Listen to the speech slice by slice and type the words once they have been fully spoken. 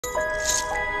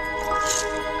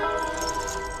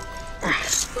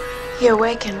He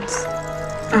awakens.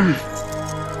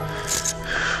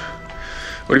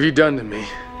 What have you done to me?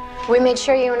 We made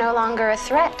sure you were no longer a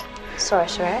threat,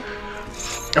 sorcerer.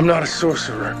 I'm not a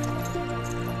sorcerer.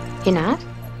 You're not?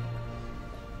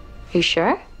 You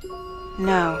sure?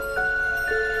 No.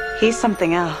 He's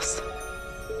something else.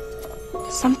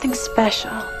 Something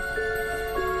special.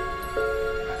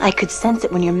 I could sense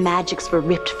it when your magics were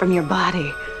ripped from your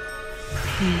body.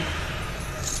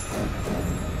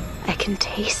 I can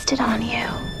taste it on you.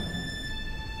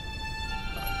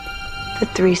 The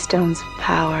 3 stones of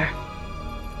power.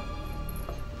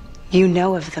 You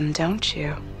know of them, don't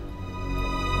you?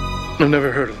 I've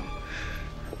never heard of them.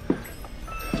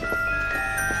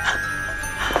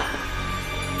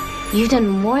 You've done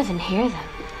more than hear them.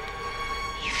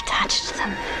 You've touched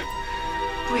them.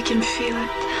 We can feel it.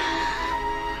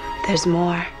 There's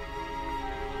more.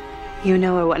 You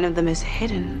know where one of them is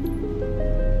hidden.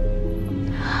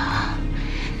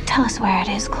 Tell us where it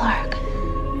is, Clark.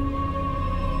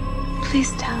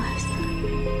 Please tell us.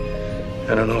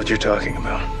 I don't know what you're talking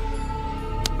about.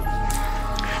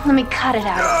 Let me cut it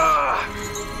out.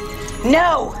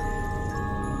 No!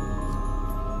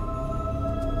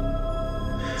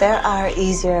 There are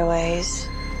easier ways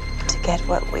to get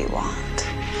what we want.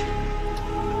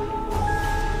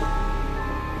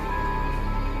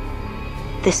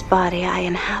 This body I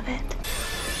inhabit.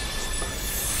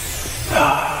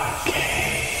 Okay.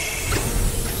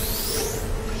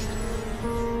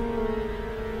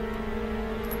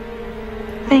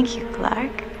 Thank you,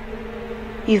 Clark.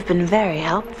 You've been very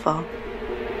helpful.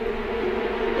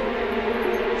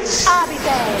 I'll be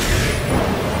back.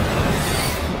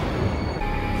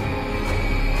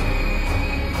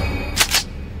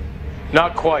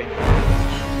 Not quite.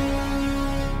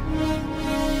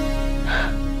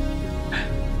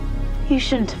 You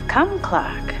shouldn't have come,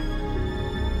 Clark.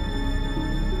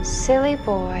 Silly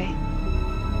boy.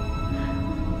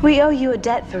 We owe you a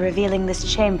debt for revealing this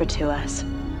chamber to us.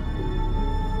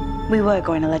 We were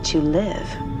going to let you live.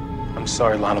 I'm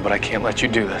sorry, Lana, but I can't let you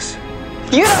do this.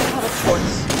 You don't have a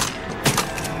choice.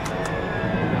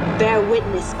 Bear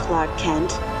witness, Clark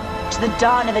Kent, to the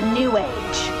dawn of a new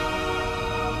age.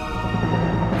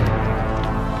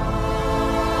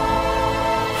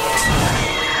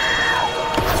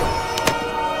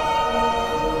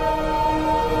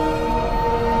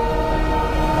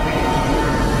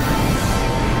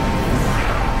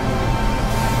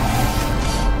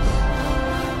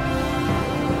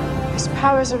 His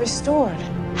powers are restored.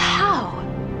 How?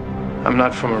 I'm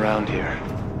not from around here.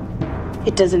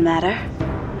 It doesn't matter.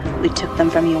 We took them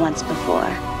from you once before.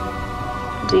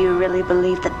 Do you really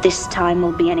believe that this time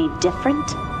will be any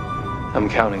different? I'm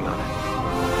counting on it.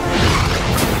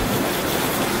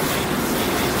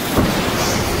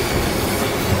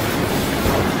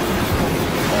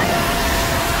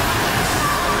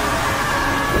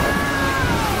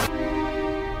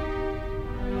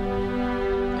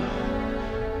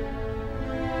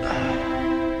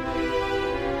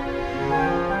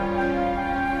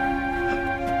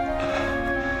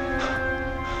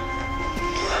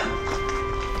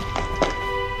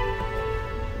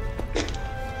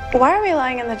 Why are we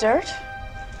lying in the dirt?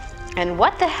 And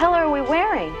what the hell are we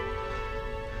wearing?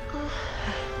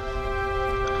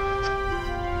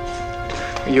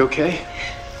 Are you okay?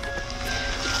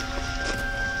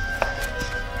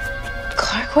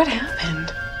 Clark, what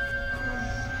happened?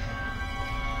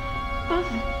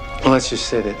 Well, let's just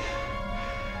say that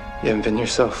you haven't been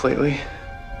yourself lately.